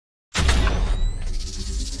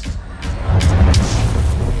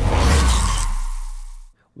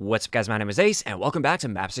What's up guys, my name is Ace, and welcome back to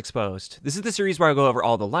Maps Exposed. This is the series where I go over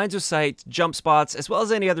all the lines of sight, jump spots, as well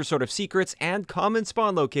as any other sort of secrets and common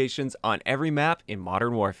spawn locations on every map in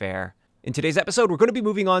Modern Warfare. In today's episode, we're going to be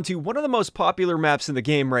moving on to one of the most popular maps in the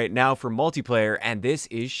game right now for multiplayer, and this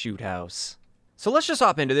is Shoothouse. So let's just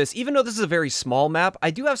hop into this. Even though this is a very small map, I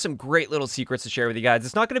do have some great little secrets to share with you guys.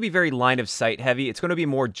 It's not going to be very line of sight heavy. It's going to be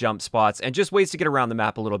more jump spots and just ways to get around the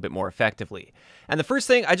map a little bit more effectively. And the first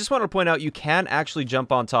thing, I just want to point out, you can actually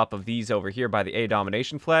jump on top of these over here by the A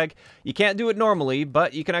domination flag. You can't do it normally,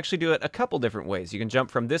 but you can actually do it a couple different ways. You can jump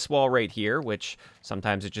from this wall right here, which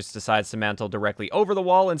sometimes it just decides to mantle directly over the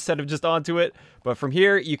wall instead of just onto it. But from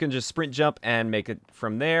here, you can just sprint jump and make it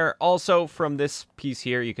from there. Also, from this piece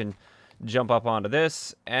here, you can jump up onto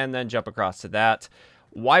this, and then jump across to that.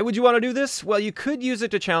 Why would you want to do this? Well, you could use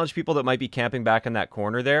it to challenge people that might be camping back in that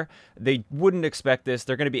corner there. They wouldn't expect this.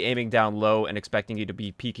 They're going to be aiming down low and expecting you to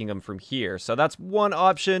be peeking them from here. So that's one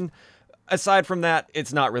option. Aside from that,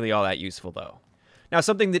 it's not really all that useful, though. Now,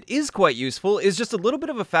 something that is quite useful is just a little bit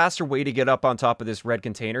of a faster way to get up on top of this red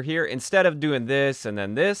container here. Instead of doing this and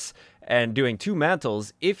then this and doing two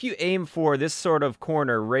mantles, if you aim for this sort of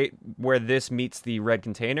corner right where this meets the red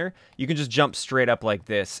container, you can just jump straight up like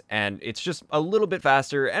this, and it's just a little bit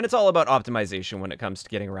faster, and it's all about optimization when it comes to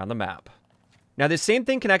getting around the map. Now, this same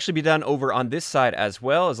thing can actually be done over on this side as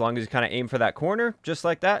well, as long as you kind of aim for that corner, just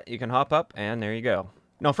like that. You can hop up, and there you go.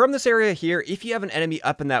 Now, from this area here, if you have an enemy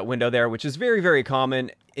up in that window there, which is very, very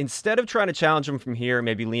common, instead of trying to challenge them from here,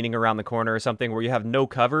 maybe leaning around the corner or something where you have no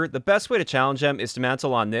cover, the best way to challenge them is to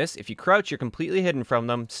mantle on this. If you crouch, you're completely hidden from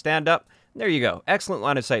them. Stand up. There you go. Excellent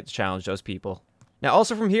line of sight to challenge those people. Now,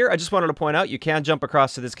 also from here, I just wanted to point out, you can jump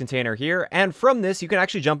across to this container here, and from this, you can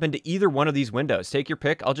actually jump into either one of these windows. Take your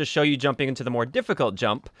pick. I'll just show you jumping into the more difficult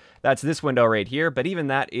jump. That's this window right here, but even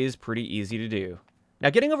that is pretty easy to do. Now,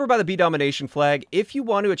 getting over by the B domination flag, if you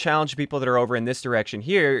want to challenge people that are over in this direction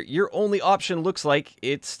here, your only option looks like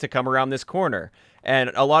it's to come around this corner. And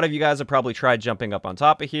a lot of you guys have probably tried jumping up on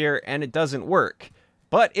top of here, and it doesn't work.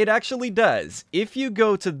 But it actually does. If you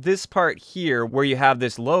go to this part here where you have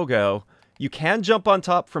this logo, you can jump on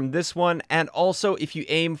top from this one, and also if you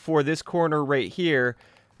aim for this corner right here,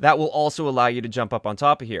 that will also allow you to jump up on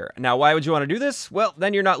top of here. Now, why would you want to do this? Well,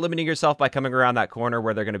 then you're not limiting yourself by coming around that corner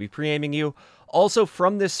where they're going to be pre-aiming you. Also,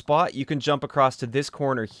 from this spot, you can jump across to this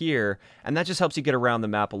corner here, and that just helps you get around the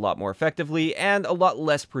map a lot more effectively and a lot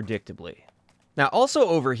less predictably. Now, also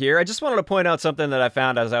over here, I just wanted to point out something that I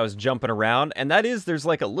found as I was jumping around, and that is there's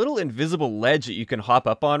like a little invisible ledge that you can hop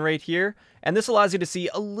up on right here, and this allows you to see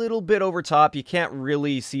a little bit over top. You can't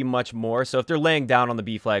really see much more, so if they're laying down on the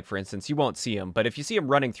B flag, for instance, you won't see them, but if you see them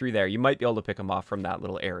running through there, you might be able to pick them off from that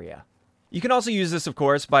little area. You can also use this, of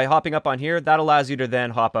course, by hopping up on here. That allows you to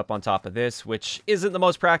then hop up on top of this, which isn't the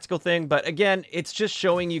most practical thing, but again, it's just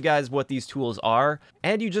showing you guys what these tools are,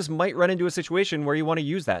 and you just might run into a situation where you want to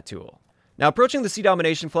use that tool. Now, approaching the C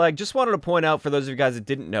domination flag, just wanted to point out for those of you guys that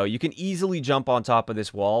didn't know, you can easily jump on top of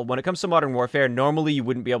this wall. When it comes to Modern Warfare, normally you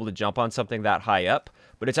wouldn't be able to jump on something that high up,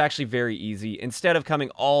 but it's actually very easy instead of coming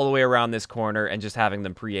all the way around this corner and just having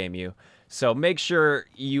them pre-aim you. So make sure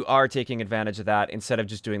you are taking advantage of that instead of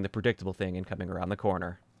just doing the predictable thing and coming around the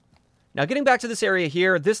corner. Now, getting back to this area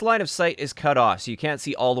here, this line of sight is cut off, so you can't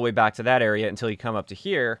see all the way back to that area until you come up to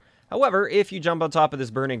here. However, if you jump on top of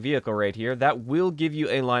this burning vehicle right here, that will give you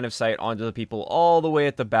a line of sight onto the people all the way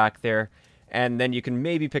at the back there, and then you can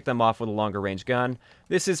maybe pick them off with a longer range gun.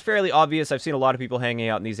 This is fairly obvious. I've seen a lot of people hanging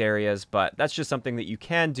out in these areas, but that's just something that you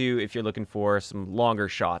can do if you're looking for some longer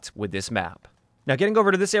shots with this map. Now, getting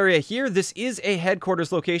over to this area here, this is a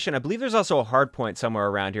headquarters location. I believe there's also a hard point somewhere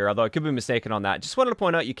around here, although I could be mistaken on that. Just wanted to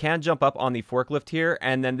point out you can jump up on the forklift here,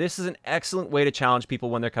 and then this is an excellent way to challenge people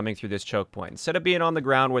when they're coming through this choke point. Instead of being on the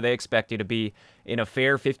ground where they expect you to be in a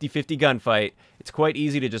fair 50-50 gunfight, it's quite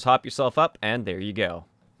easy to just hop yourself up, and there you go.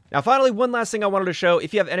 Now, finally, one last thing I wanted to show.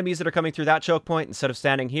 If you have enemies that are coming through that choke point, instead of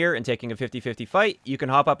standing here and taking a 50-50 fight, you can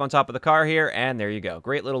hop up on top of the car here, and there you go.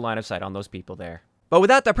 Great little line of sight on those people there. But with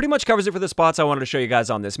that, that pretty much covers it for the spots I wanted to show you guys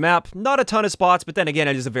on this map. Not a ton of spots, but then again,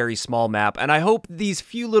 it is a very small map, and I hope these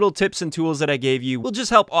few little tips and tools that I gave you will just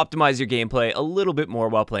help optimize your gameplay a little bit more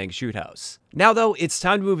while playing Shoothouse. Now though, it's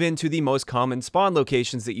time to move into the most common spawn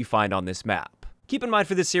locations that you find on this map. Keep in mind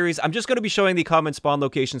for this series, I'm just going to be showing the common spawn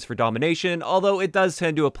locations for Domination, although it does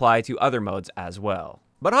tend to apply to other modes as well.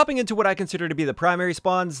 But hopping into what I consider to be the primary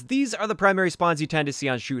spawns, these are the primary spawns you tend to see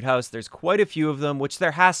on Shoothouse. There's quite a few of them, which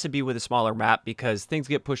there has to be with a smaller map because things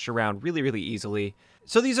get pushed around really, really easily.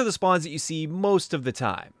 So these are the spawns that you see most of the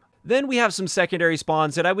time. Then we have some secondary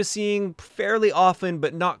spawns that I was seeing fairly often,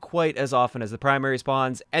 but not quite as often as the primary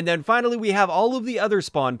spawns. And then finally, we have all of the other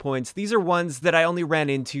spawn points. These are ones that I only ran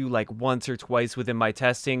into like once or twice within my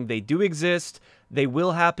testing. They do exist. They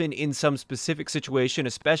will happen in some specific situation,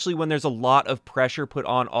 especially when there's a lot of pressure put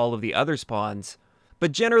on all of the other spawns.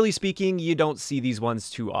 But generally speaking, you don't see these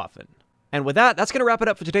ones too often. And with that, that's going to wrap it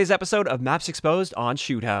up for today's episode of Maps Exposed on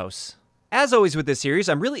Shoothouse. As always with this series,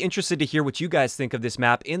 I'm really interested to hear what you guys think of this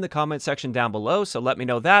map in the comment section down below, so let me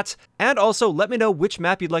know that. And also, let me know which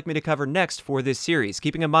map you'd like me to cover next for this series.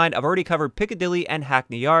 Keeping in mind, I've already covered Piccadilly and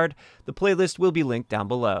Hackney Yard. The playlist will be linked down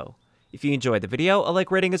below. If you enjoyed the video, a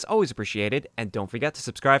like rating is always appreciated, and don't forget to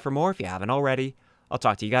subscribe for more if you haven't already. I'll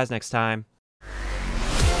talk to you guys next time.